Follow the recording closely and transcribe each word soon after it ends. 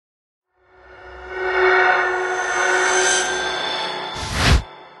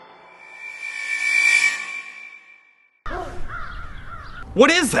What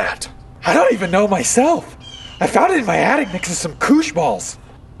is that? I don't even know myself. I found it in my attic next to some koosh balls.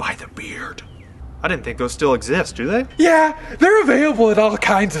 By the beard. I didn't think those still exist, do they? Yeah, they're available at all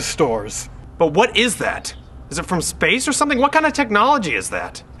kinds of stores. But what is that? Is it from space or something? What kind of technology is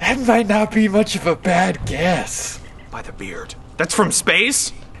that? That might not be much of a bad guess. By the beard. That's from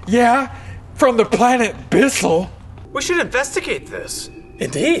space? Yeah, from the planet Bissell. We should investigate this.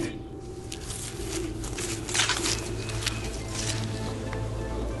 Indeed.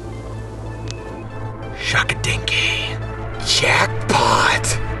 Shuckadinky. Jackpot!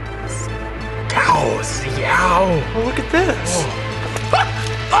 Cows, yow! Oh, look at this.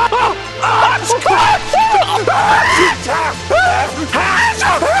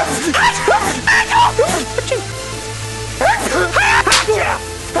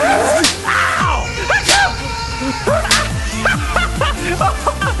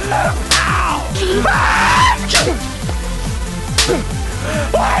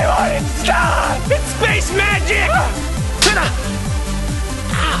 Why won't it stop? It's space magic!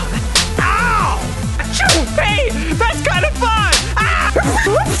 Ow! Hey, that's kind of fun!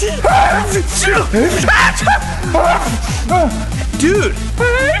 Dude!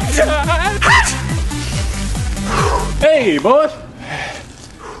 Hey, boys.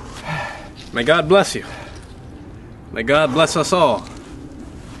 May God bless you. May God bless us all.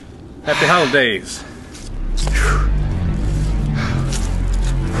 Happy holidays.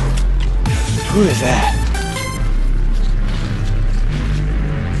 Who is that?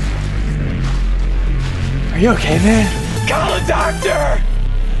 Are you okay, man? Call a doctor!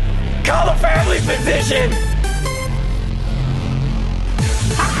 Call a family physician!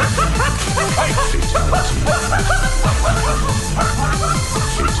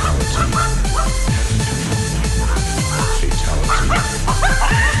 Fatality.